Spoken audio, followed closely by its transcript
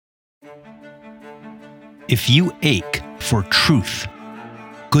If you ache for truth,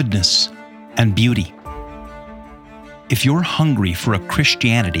 goodness, and beauty, if you're hungry for a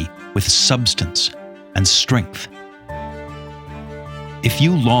Christianity with substance and strength, if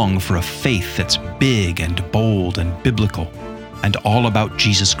you long for a faith that's big and bold and biblical and all about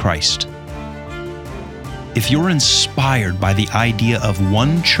Jesus Christ, if you're inspired by the idea of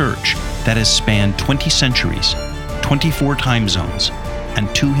one church that has spanned 20 centuries, 24 time zones,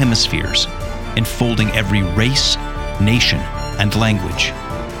 and 2 hemispheres, enfolding every race, nation, and language,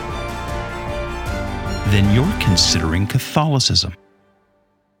 then you're considering Catholicism.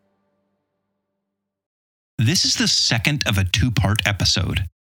 This is the second of a 2-part episode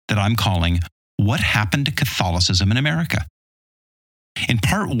that I'm calling What Happened to Catholicism in America? In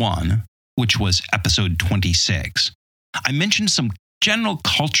part 1, which was episode 26, I mentioned some general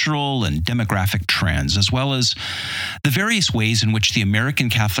cultural and demographic trends, as well as the various ways in which the American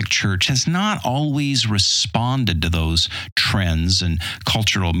Catholic Church has not always responded to those trends and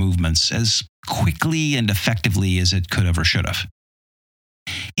cultural movements as quickly and effectively as it could have or should have.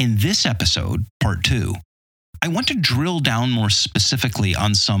 In this episode, part 2, I want to drill down more specifically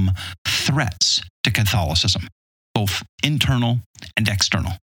on some threats to Catholicism, both internal and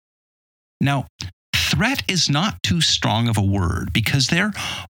external. Now, threat is not too strong of a word because there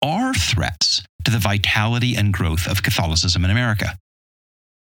are threats to the vitality and growth of Catholicism in America.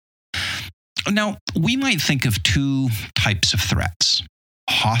 Now, we might think of 2 types of threats,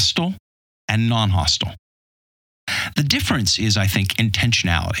 hostile and non-hostile. The difference is, I think,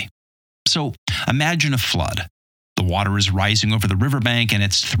 intentionality. So imagine a flood. The water is rising over the riverbank and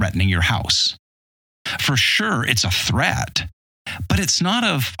it's threatening your house. For sure, it's a threat, but it's not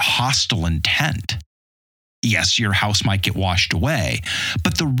of hostile intent. Yes, your house might get washed away,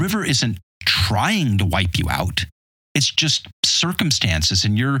 but the river isn't trying to wipe you out. It's just circumstances,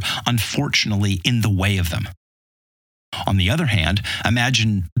 and you're unfortunately in the way of them. On the other hand,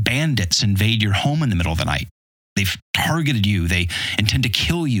 imagine bandits invade your home in the middle of the night. They've targeted you. They intend to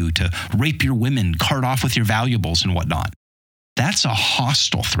kill you, to rape your women, cart off with your valuables and whatnot. That's a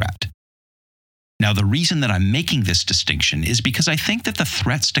hostile threat. Now, the reason that I'm making this distinction is because I think that the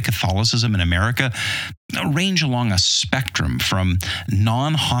threats to Catholicism in America range along a spectrum from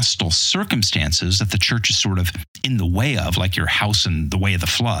non-hostile circumstances that the church is sort of in the way of, like your house in the way of the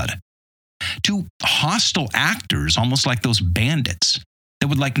flood, to hostile actors, almost like those bandits, that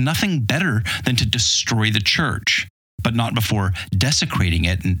would like nothing better than to destroy the church, but not before desecrating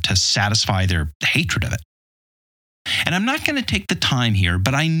it and to satisfy their hatred of it. And I'm not going to take the time here,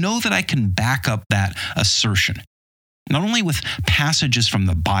 but I know that I can back up that assertion, not only with passages from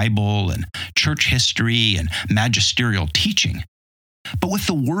the Bible and church history and magisterial teaching, but with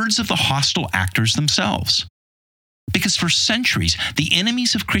the words of the hostile actors themselves. Because for centuries, the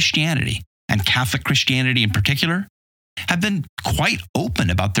enemies of Christianity, and Catholic Christianity in particular, have been quite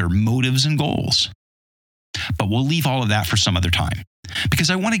open about their motives and goals. But we'll leave all of that for some other time, because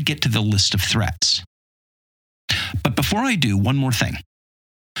I want to get to the list of threats. But before I do, one more thing.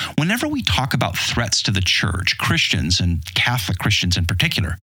 Whenever we talk about threats to the church, Christians and Catholic Christians in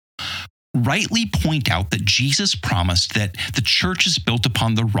particular, rightly point out that Jesus promised that the church is built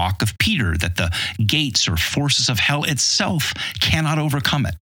upon the rock of Peter, that the gates or forces of hell itself cannot overcome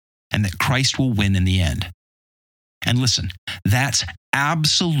it, and that Christ will win in the end. And listen, that's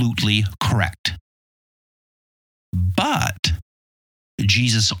absolutely correct. But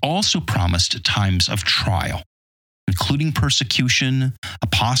Jesus also promised times of trial, including persecution,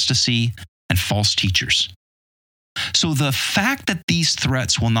 apostasy, and false teachers. So the fact that these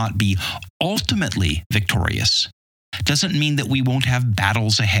threats will not be ultimately victorious doesn't mean that we won't have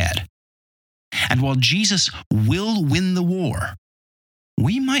battles ahead. And while Jesus will win the war,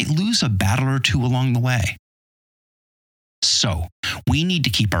 we might lose a battle or 2 along the way. So we need to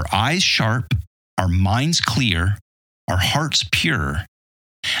keep our eyes sharp, our minds clear, our hearts pure,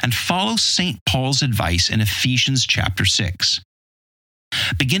 and follow St. Paul's advice in Ephesians chapter 6.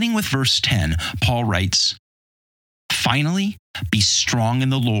 Beginning with verse 10, Paul writes, "Finally, be strong in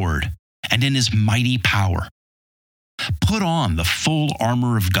the Lord and in his mighty power. Put on the full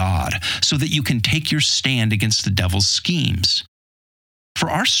armor of God so that you can take your stand against the devil's schemes.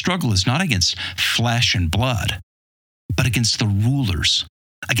 For our struggle is not against flesh and blood, but against the rulers,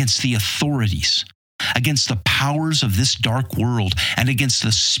 against the authorities, against the powers of this dark world, and against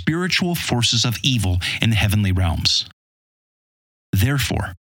the spiritual forces of evil in the heavenly realms.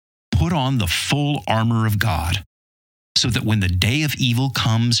 Therefore, put on the full armor of God, so that when the day of evil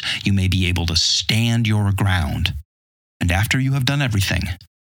comes, you may be able to stand your ground, and after you have done everything,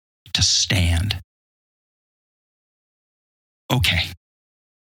 to stand." Okay,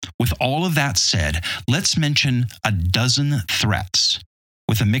 with all of that said, let's mention a dozen threats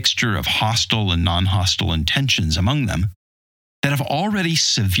with a mixture of hostile and non-hostile intentions among them that have already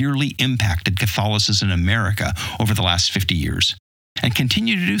severely impacted Catholicism in America over the last 50 years and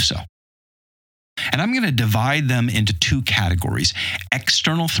continue to do so. And I'm going to divide them into two categories: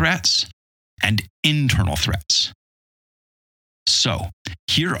 external threats and internal threats. So,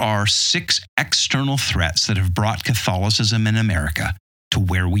 here are 6 external threats that have brought Catholicism in America to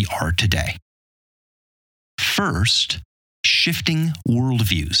where we are today. First, shifting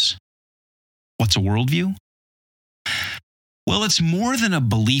worldviews. What's a worldview? Well, it's more than a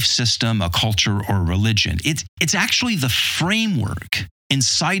belief system, a culture, or a religion. It's actually the framework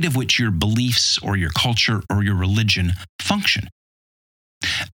inside of which your beliefs or your culture or your religion function.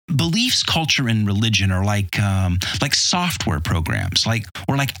 Beliefs, culture, and religion are like software programs, like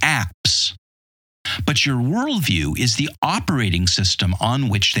apps. But your worldview is the operating system on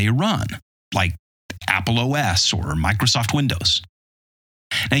which they run, like Apple OS or Microsoft Windows.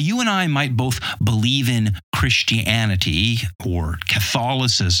 Now, you and I might both believe in Christianity or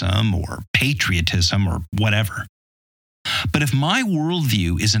Catholicism or patriotism or whatever. But if my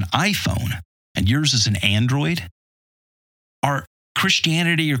worldview is an iPhone and yours is an Android, our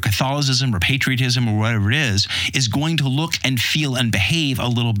Christianity or Catholicism or patriotism or whatever it is going to look and feel and behave a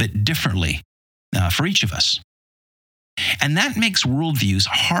little bit differently for each of us. And that makes worldviews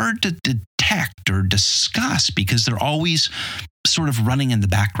hard to detect or discuss because they're always sort of running in the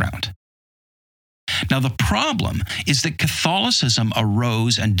background. Now, the problem is that Catholicism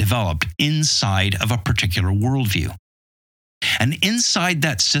arose and developed inside of a particular worldview. And inside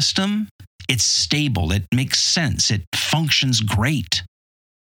that system, it's stable, it makes sense, it functions great.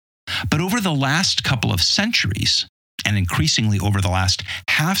 But over the last couple of centuries, and increasingly over the last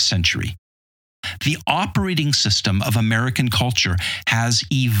half century, the operating system of American culture has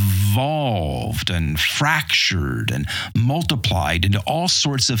evolved and fractured and multiplied into all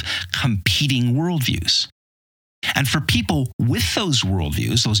sorts of competing worldviews. And for people with those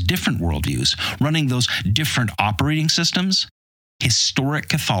worldviews, those different worldviews, running those different operating systems, historic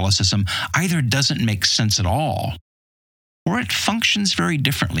Catholicism either doesn't make sense at all, or it functions very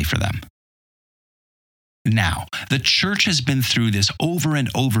differently for them. Now, the church has been through this over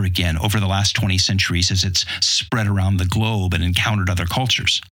and over again over the last 20 centuries as it's spread around the globe and encountered other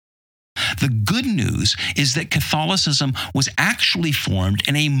cultures. The good news is that Catholicism was actually formed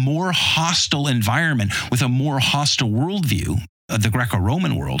in a more hostile environment with a more hostile worldview, the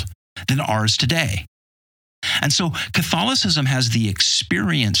Greco-Roman world, than ours today. And so Catholicism has the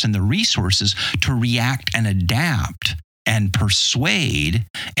experience and the resources to react and adapt and persuade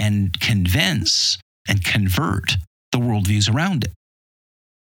and convince and convert the worldviews around it.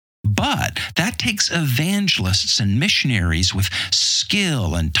 But that takes evangelists and missionaries with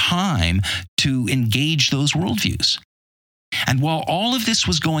skill and time to engage those worldviews. And while all of this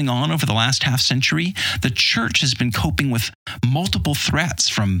was going on over the last half century, the church has been coping with multiple threats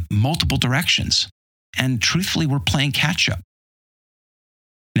from multiple directions. And truthfully, we're playing catch up.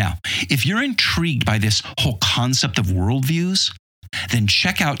 Now, if you're intrigued by this whole concept of worldviews, then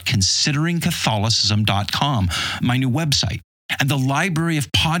check out consideringcatholicism.com, my new website, and the library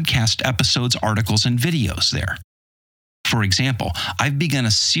of podcast episodes, articles, and videos there. For example, I've begun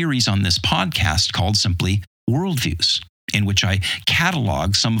a series on this podcast called simply Worldviews, in which I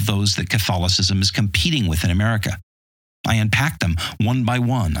catalog some of those that Catholicism is competing with in America. I unpack them one by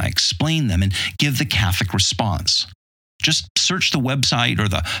one, I explain them, and give the Catholic response. Just search the website or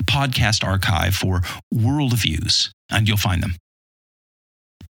the podcast archive for Worldviews, and you'll find them.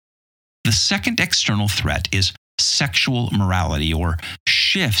 The second external threat is sexual morality or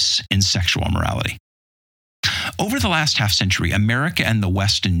shifts in sexual morality. Over the last half century, America and the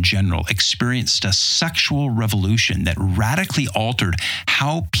West in general experienced a sexual revolution that radically altered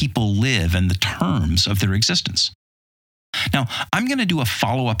how people live and the terms of their existence. Now, I'm going to do a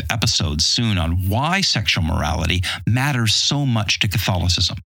follow-up episode soon on why sexual morality matters so much to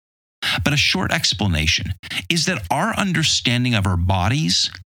Catholicism. But a short explanation is that our understanding of our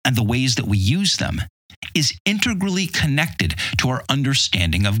bodies and the ways that we use them is integrally connected to our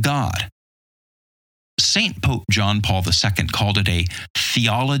understanding of God. Saint Pope John Paul II called it a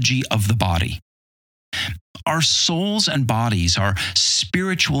theology of the body. Our souls and bodies, our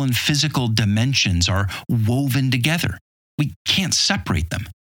spiritual and physical dimensions are woven together. We can't separate them.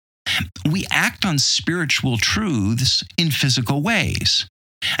 We act on spiritual truths in physical ways,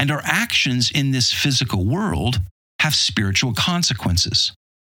 and our actions in this physical world have spiritual consequences.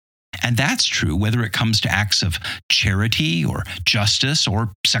 And that's true whether it comes to acts of charity or justice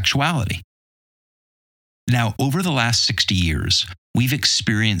or sexuality. Now, over the last 60 years, we've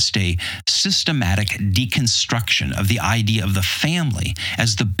experienced a systematic deconstruction of the idea of the family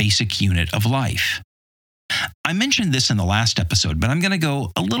as the basic unit of life. I mentioned this in the last episode, but I'm going to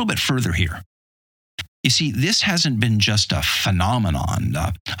go a little bit further here. You see, this hasn't been just a phenomenon,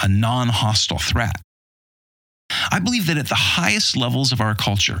 a non-hostile threat. I believe that at the highest levels of our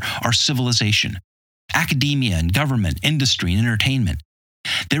culture, our civilization, academia and government, industry and entertainment,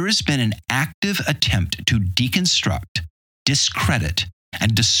 there has been an active attempt to deconstruct, discredit,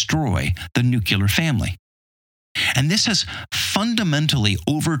 and destroy the nuclear family. And this has fundamentally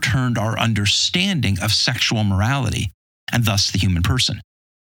overturned our understanding of sexual morality and thus the human person.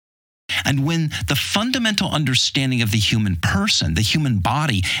 And when the fundamental understanding of the human person, the human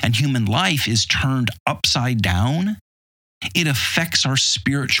body, and human life is turned upside down, it affects our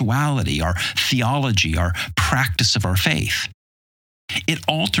spirituality, our theology, our practice of our faith. It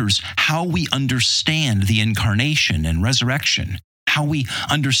alters how we understand the incarnation and resurrection, how we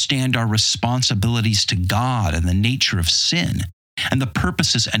understand our responsibilities to God and the nature of sin, and the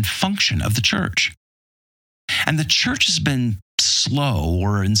purposes and function of the church. And the church has been slow,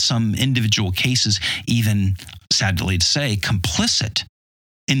 or in some individual cases, even, sadly to say, complicit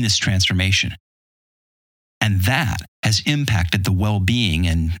in this transformation. And that has impacted the well-being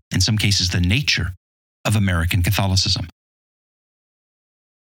and, in some cases, the nature of American Catholicism.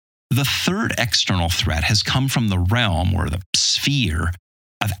 The third external threat has come from the realm or the sphere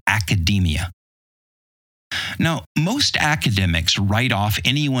of academia. Now, most academics write off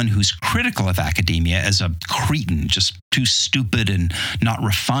anyone who's critical of academia as a cretin, just too stupid and not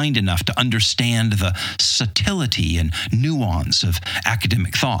refined enough to understand the subtlety and nuance of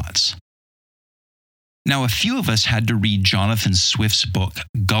academic thoughts. Now, a few of us had to read Jonathan Swift's book,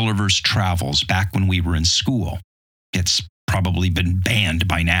 Gulliver's Travels, back when we were in school. It's probably been banned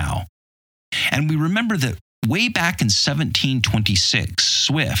by now. And we remember that way back in 1726,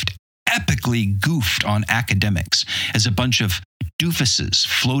 Swift epically goofed on academics as a bunch of doofuses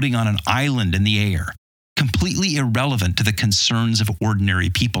floating on an island in the air, completely irrelevant to the concerns of ordinary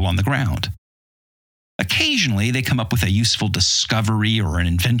people on the ground. Occasionally, they come up with a useful discovery or an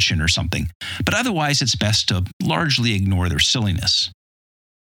invention or something, but otherwise it's best to largely ignore their silliness.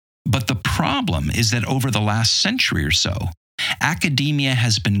 But the problem is that over the last century or so, academia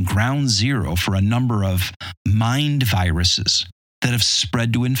has been ground zero for a number of mind viruses that have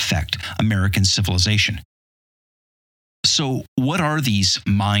spread to infect American civilization. So, what are these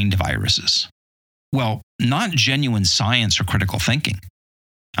mind viruses? Well, not genuine science or critical thinking.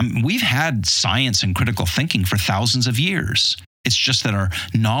 We've had science and critical thinking for thousands of years. It's just that our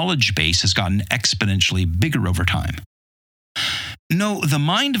knowledge base has gotten exponentially bigger over time. No, the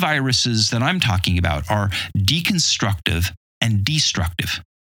mind viruses that I'm talking about are deconstructive and destructive.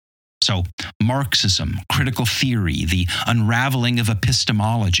 So, Marxism, critical theory, the unraveling of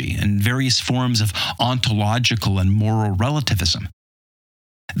epistemology, and various forms of ontological and moral relativism.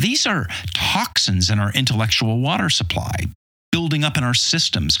 These are toxins in our intellectual water supply, building up in our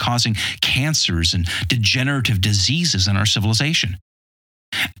systems, causing cancers and degenerative diseases in our civilization.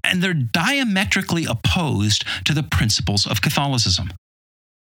 And they're diametrically opposed to the principles of Catholicism.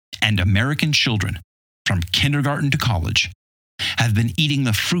 And American children, from kindergarten to college, have been eating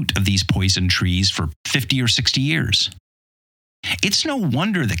the fruit of these poison trees for 50 or 60 years. It's no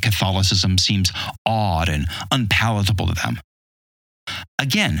wonder that Catholicism seems odd and unpalatable to them.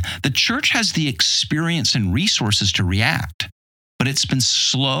 Again, the church has the experience and resources to react, but it's been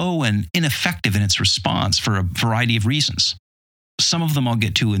slow and ineffective in its response for a variety of reasons. Some of them I'll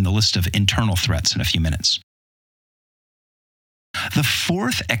get to in the list of internal threats in a few minutes. The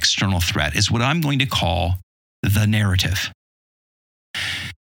fourth external threat is what I'm going to call the narrative.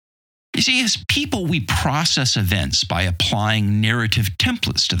 You see, as people, we process events by applying narrative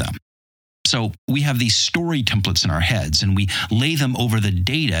templates to them. So we have these story templates in our heads, and we lay them over the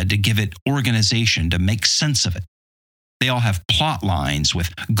data to give it organization, to make sense of it. They all have plot lines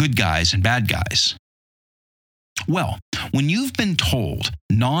with good guys and bad guys. Well, when you've been told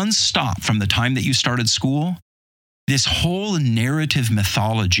nonstop from the time that you started school, this whole narrative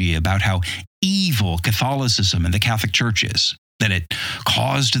mythology about how evil Catholicism and the Catholic Church is, that it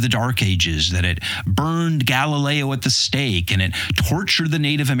caused the Dark Ages, that it burned Galileo at the stake, and it tortured the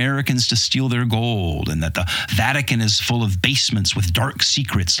Native Americans to steal their gold, and that the Vatican is full of basements with dark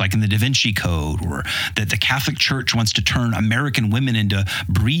secrets like in the Da Vinci Code, or that the Catholic Church wants to turn American women into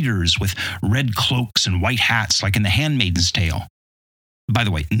breeders with red cloaks and white hats like in The Handmaid's Tale. By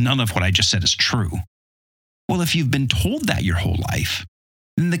the way, none of what I just said is true. Well, if you've been told that your whole life,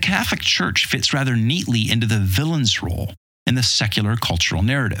 then the Catholic Church fits rather neatly into the villain's role in the secular cultural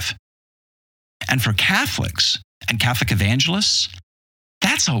narrative. And for Catholics and Catholic evangelists,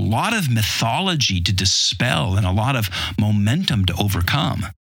 that's a lot of mythology to dispel and a lot of momentum to overcome.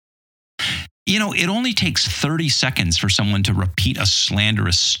 It only takes 30 seconds for someone to repeat a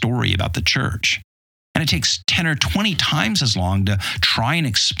slanderous story about the church. And it takes 10 or 20 times as long to try and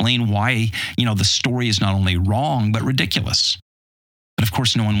explain why, the story is not only wrong, but ridiculous. But of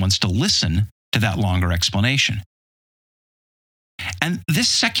course, no one wants to listen to that longer explanation. And this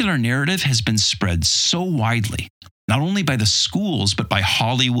secular narrative has been spread so widely, not only by the schools, but by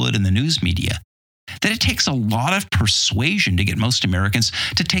Hollywood and the news media, that it takes a lot of persuasion to get most Americans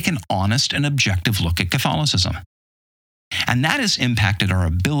to take an honest and objective look at Catholicism. And that has impacted our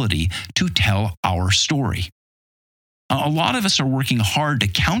ability to tell our story. A lot of us are working hard to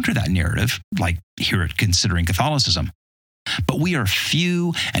counter that narrative, like here at Considering Catholicism, but we are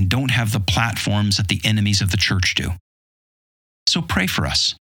few and don't have the platforms that the enemies of the church do. So pray for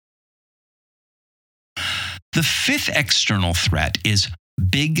us. The fifth external threat is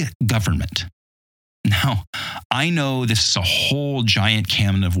big government. Now, I know this is a whole giant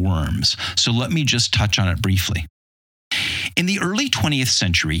can of worms, so let me just touch on it briefly. In the early 20th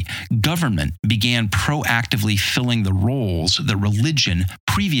century, government began proactively filling the roles that religion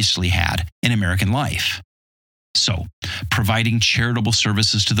previously had in American life. So, providing charitable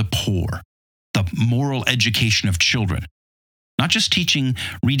services to the poor, the moral education of children, not just teaching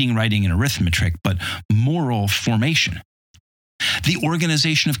reading, writing, and arithmetic, but moral formation, the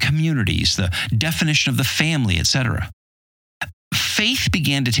organization of communities, the definition of the family, etc. Faith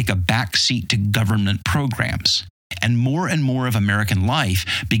began to take a backseat to government programs, and more of American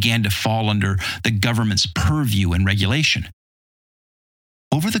life began to fall under the government's purview and regulation.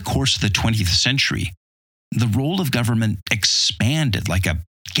 Over the course of the 20th century, the role of government expanded like a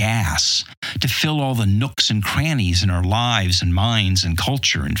gas to fill all the nooks and crannies in our lives and minds and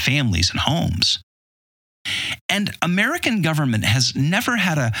culture and families and homes. And American government has never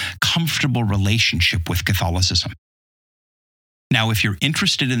had a comfortable relationship with Catholicism. Now, if you're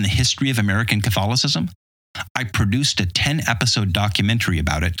interested in the history of American Catholicism, I produced a 10-episode documentary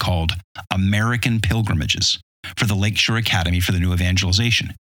about it called American Pilgrimages for the Lakeshore Academy for the New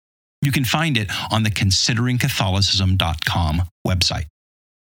Evangelization. You can find it on the consideringcatholicism.com website.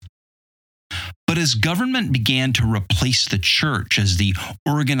 But as government began to replace the church as the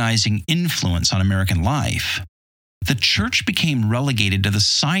organizing influence on American life, the church became relegated to the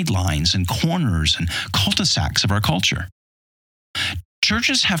sidelines and corners and cul-de-sacs of our culture.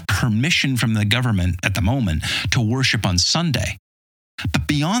 Churches have permission from the government at the moment to worship on Sunday. But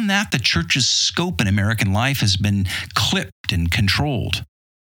beyond that, the church's scope in American life has been clipped and controlled.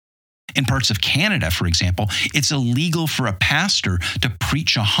 In parts of Canada, for example, it's illegal for a pastor to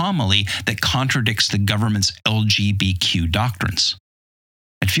preach a homily that contradicts the government's LGBTQ doctrines.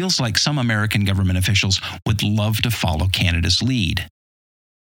 It feels like some American government officials would love to follow Canada's lead.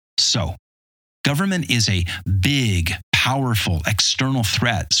 So, government is a big, powerful external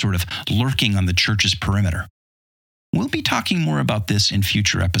threat sort of lurking on the church's perimeter. We'll be talking more about this in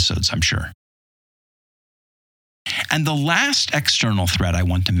future episodes, I'm sure. And the last external threat I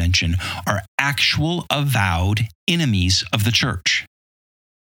want to mention are actual avowed enemies of the church.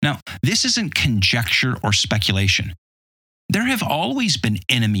 Now, this isn't conjecture or speculation. There have always been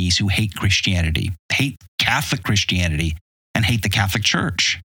enemies who hate Christianity, hate Catholic Christianity, and hate the Catholic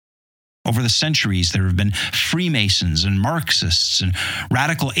Church. Over the centuries, there have been Freemasons and Marxists and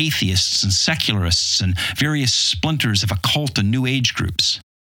radical atheists and secularists and various splinters of occult and New Age groups.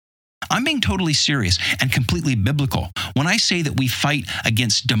 I'm being totally serious and completely biblical when I say that we fight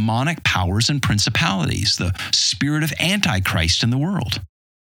against demonic powers and principalities, the spirit of Antichrist in the world.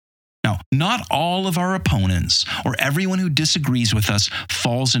 Now, not all of our opponents or everyone who disagrees with us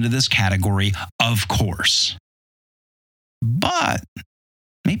falls into this category, of course. But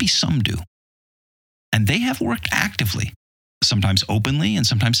maybe some do. And they have worked actively, sometimes openly and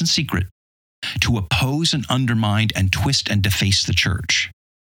sometimes in secret, to oppose and undermine and twist and deface the church.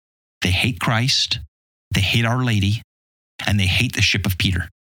 They hate Christ, they hate Our Lady, and they hate the ship of Peter.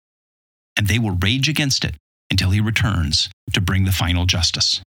 And they will rage against it until he returns to bring the final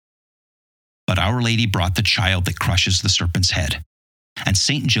justice. But Our Lady brought the child that crushes the serpent's head. And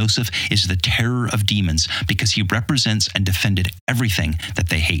Saint Joseph is the terror of demons because he represents and defended everything that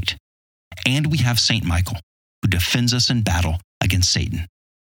they hate. And we have Saint Michael, who defends us in battle against Satan.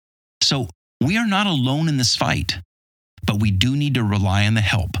 So we are not alone in this fight, but we do need to rely on the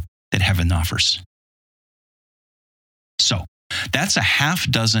help that heaven offers. So that's a half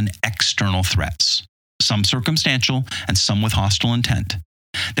dozen external threats, some circumstantial and some with hostile intent,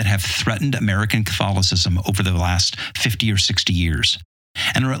 that have threatened American Catholicism over the last 50 or 60 years.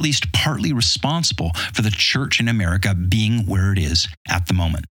 and are at least partly responsible for the church in America being where it is at the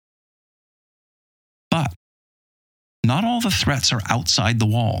moment. But not all the threats are outside the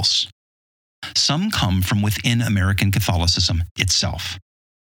walls. Some come from within American Catholicism itself.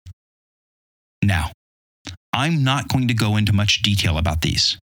 Now, I'm not going to go into much detail about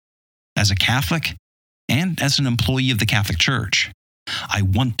these. As a Catholic and as an employee of the Catholic Church, I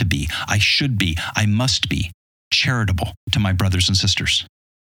want to be, I should be, I must be charitable to my brothers and sisters,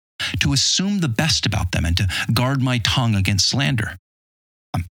 to assume the best about them and to guard my tongue against slander.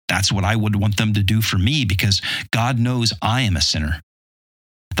 That's what I would want them to do for me, because God knows I am a sinner.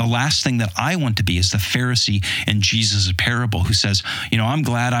 The last thing that I want to be is the Pharisee in Jesus' parable who says, I'm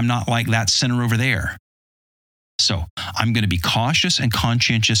glad I'm not like that sinner over there. So I'm going to be cautious and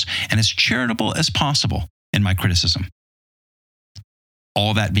conscientious and as charitable as possible in my criticism.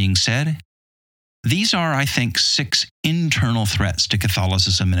 All that being said, these are, I think, 6 internal threats to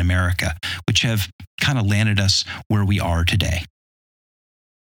Catholicism in America, which have kind of landed us where we are today.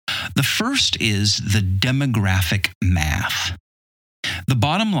 The first is the demographic math. The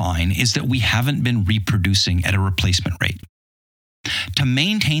bottom line is that we haven't been reproducing at a replacement rate. To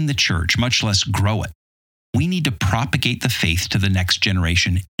maintain the church, much less grow it, we need to propagate the faith to the next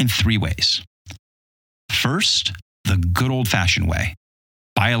generation in 3 ways. First, the good old-fashioned way,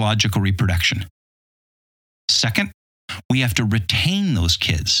 biological reproduction. Second, we have to retain those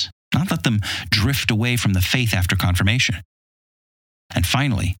kids, not let them drift away from the faith after confirmation. And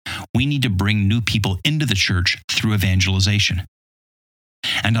finally, we need to bring new people into the church through evangelization.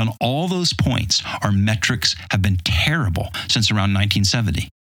 And on all those points, our metrics have been terrible since around 1970.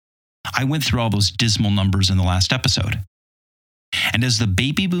 I went through all those dismal numbers in the last episode. And as the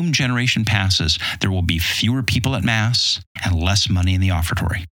baby boom generation passes, there will be fewer people at Mass and less money in the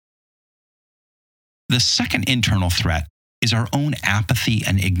offertory. The second internal threat is our own apathy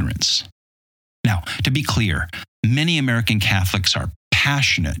and ignorance. Now, to be clear, many American Catholics are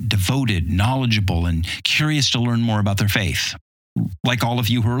passionate, devoted, knowledgeable, and curious to learn more about their faith, like all of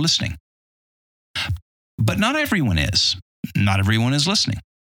you who are listening. But not everyone is. Not everyone is listening.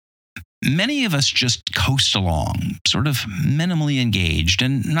 Many of us just coast along, sort of minimally engaged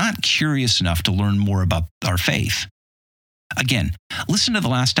and not curious enough to learn more about our faith. Again, listen to the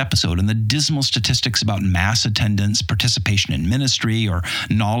last episode and the dismal statistics about Mass attendance, participation in ministry, or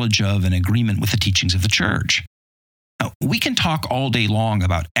knowledge of and agreement with the teachings of the church. Now, we can talk all day long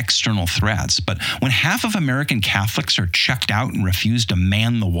about external threats, but when half of American Catholics are checked out and refuse to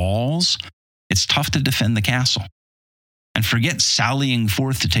man the walls, it's tough to defend the castle. And forget sallying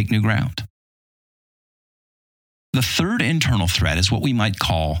forth to take new ground. The third internal threat is what we might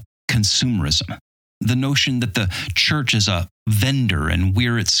call consumerism, the notion that the church is a vendor and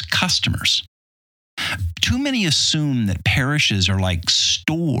we're its customers. Too many assume that parishes are like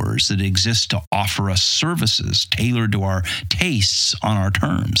stores that exist to offer us services tailored to our tastes on our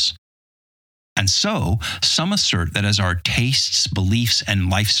terms. And so, some assert that as our tastes, beliefs,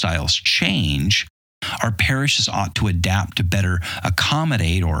 and lifestyles change, our parishes ought to adapt to better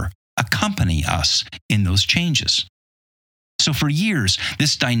accommodate or accompany us in those changes. So for years,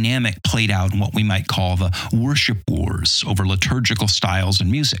 this dynamic played out in what we might call the worship wars over liturgical styles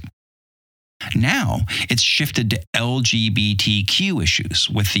and music. Now, it's shifted to LGBTQ issues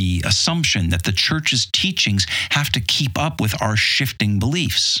with the assumption that the church's teachings have to keep up with our shifting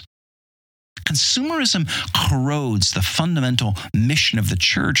beliefs. Consumerism corrodes the fundamental mission of the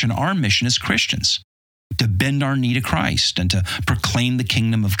church and our mission as Christians, to bend our knee to Christ and to proclaim the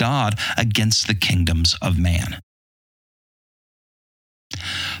kingdom of God against the kingdoms of man.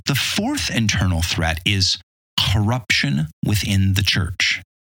 The fourth internal threat is corruption within the church.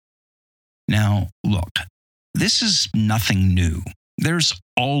 Now, look, this is nothing new. There's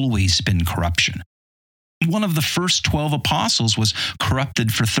always been corruption. One of the first 12 apostles was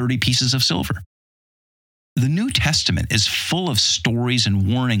corrupted for 30 pieces of silver. The New Testament is full of stories and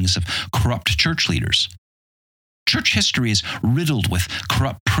warnings of corrupt church leaders. Church history is riddled with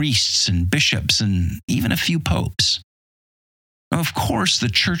corrupt priests and bishops and even a few popes. Of course, the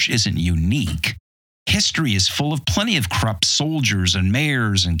church isn't unique. History is full of plenty of corrupt soldiers and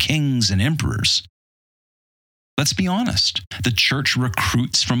mayors and kings and emperors. Let's be honest, the church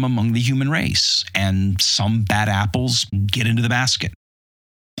recruits from among the human race, and some bad apples get into the basket.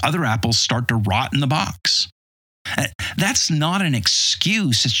 Other apples start to rot in the box. That's not an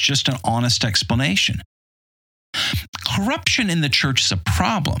excuse, it's just an honest explanation. Corruption in the church is a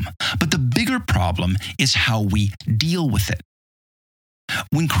problem, but the bigger problem is how we deal with it.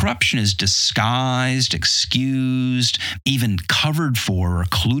 When corruption is disguised, excused, even covered for or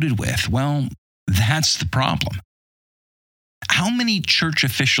colluded with, well, that's the problem. How many church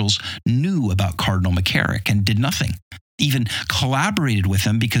officials knew about Cardinal McCarrick and did nothing, even collaborated with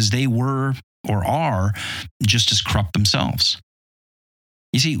him because they were or are just as corrupt themselves?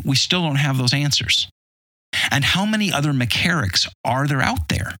 You see, we still don't have those answers. And how many other McCarricks are there out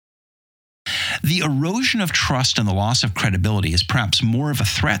there? The erosion of trust and the loss of credibility is perhaps more of a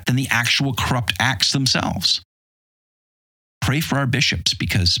threat than the actual corrupt acts themselves. Pray for our bishops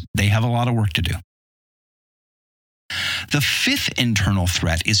because they have a lot of work to do. The fifth internal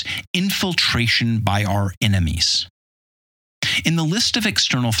threat is infiltration by our enemies. In the list of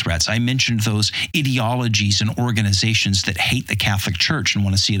external threats, I mentioned those ideologies and organizations that hate the Catholic Church and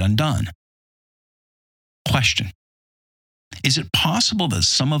want to see it undone. Question: is it possible that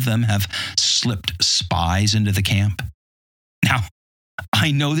some of them have slipped spies into the camp? Now,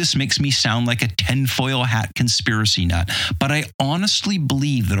 I know this makes me sound like a tinfoil hat conspiracy nut, but I honestly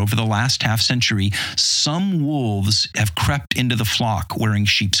believe that over the last half century, some wolves have crept into the flock wearing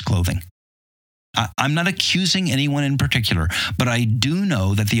sheep's clothing. I'm not accusing anyone in particular, but I do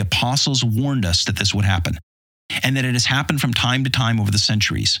know that the apostles warned us that this would happen, and that it has happened from time to time over the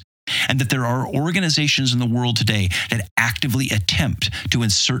centuries, and that there are organizations in the world today that actively attempt to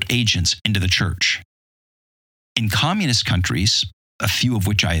insert agents into the church. In communist countries, a few of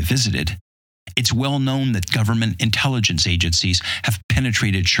which I have visited, it's well known that government intelligence agencies have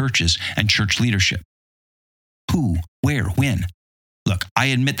penetrated churches and church leadership. Who, where, when? Look, I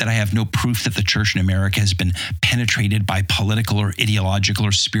admit that I have no proof that the church in America has been penetrated by political or ideological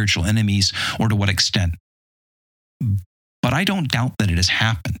or spiritual enemies, or to what extent. But I don't doubt that it has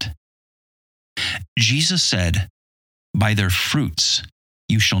happened. Jesus said, "By their fruits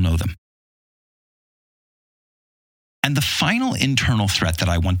you shall know them." And the final internal threat that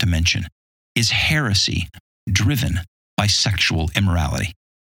I want to mention is heresy driven by sexual immorality.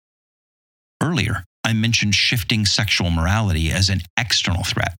 Earlier, I mentioned shifting sexual morality as an external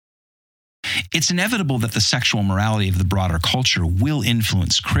threat. It's inevitable that the sexual morality of the broader culture will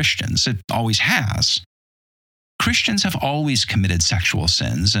influence Christians. It always has. Christians have always committed sexual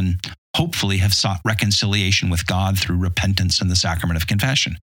sins and hopefully have sought reconciliation with God through repentance and the sacrament of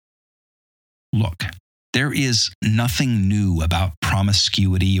confession. Look, there is nothing new about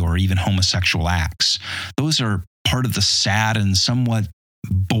promiscuity or even homosexual acts. Those are part of the sad and somewhat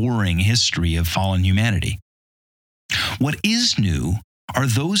boring history of fallen humanity. What is new are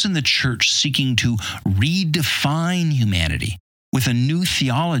those in the church seeking to redefine humanity with a new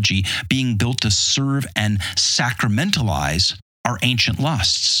theology being built to serve and sacramentalize our ancient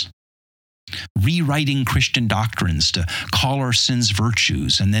lusts. Rewriting Christian doctrines to call our sins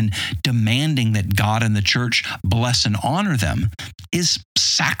virtues and then demanding that God and the church bless and honor them is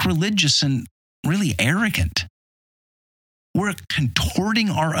sacrilegious and really arrogant. We're contorting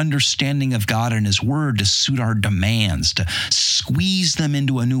our understanding of God and His Word to suit our demands, to squeeze them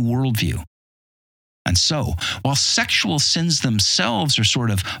into a new worldview. And so, while sexual sins themselves are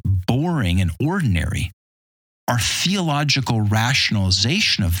sort of boring and ordinary, our theological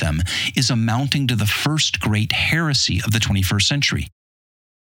rationalization of them is amounting to the first great heresy of the 21st century.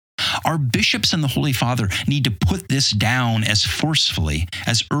 Our bishops and the Holy Father need to put this down as forcefully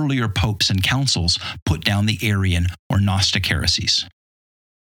as earlier popes and councils put down the Arian or Gnostic heresies.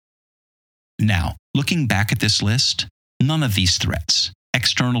 Now, looking back at this list, none of these threats,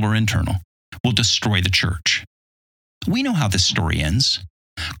 external or internal, will destroy the church. We know how this story ends.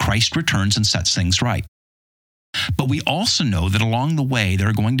 Christ returns and sets things right. But we also know that along the way, there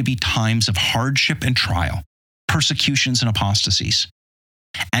are going to be times of hardship and trial, persecutions and apostasies.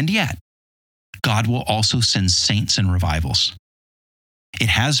 And yet, God will also send saints and revivals. It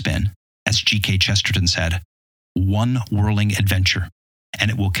has been, as G.K. Chesterton said, one whirling adventure,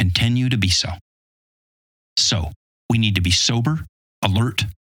 and it will continue to be so. So, we need to be sober, alert,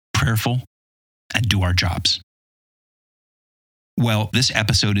 prayerful, and do our jobs. Well, this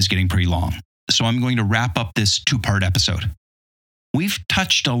episode is getting pretty long, so I'm going to wrap up this two-part episode. We've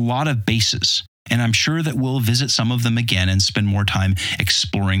touched a lot of bases, and I'm sure that we'll visit some of them again and spend more time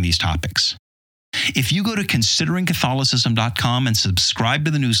exploring these topics. If you go to consideringcatholicism.com and subscribe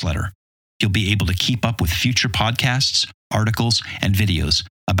to the newsletter, you'll be able to keep up with future podcasts, articles, and videos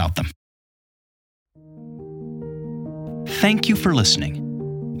about them. Thank you for listening.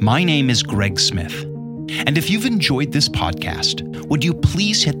 My name is Greg Smith, and if you've enjoyed this podcast, would you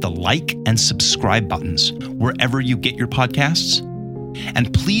please hit the like and subscribe buttons wherever you get your podcasts?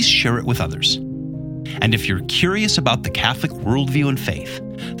 And please share it with others. And if you're curious about the Catholic worldview and faith,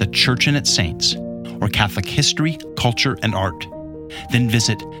 the Church and its saints, or Catholic history, culture, and art, then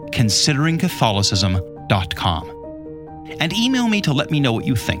visit consideringcatholicism.com and email me to let me know what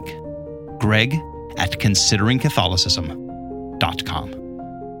you think. Greg@consideringcatholicism.com. catholicism.com.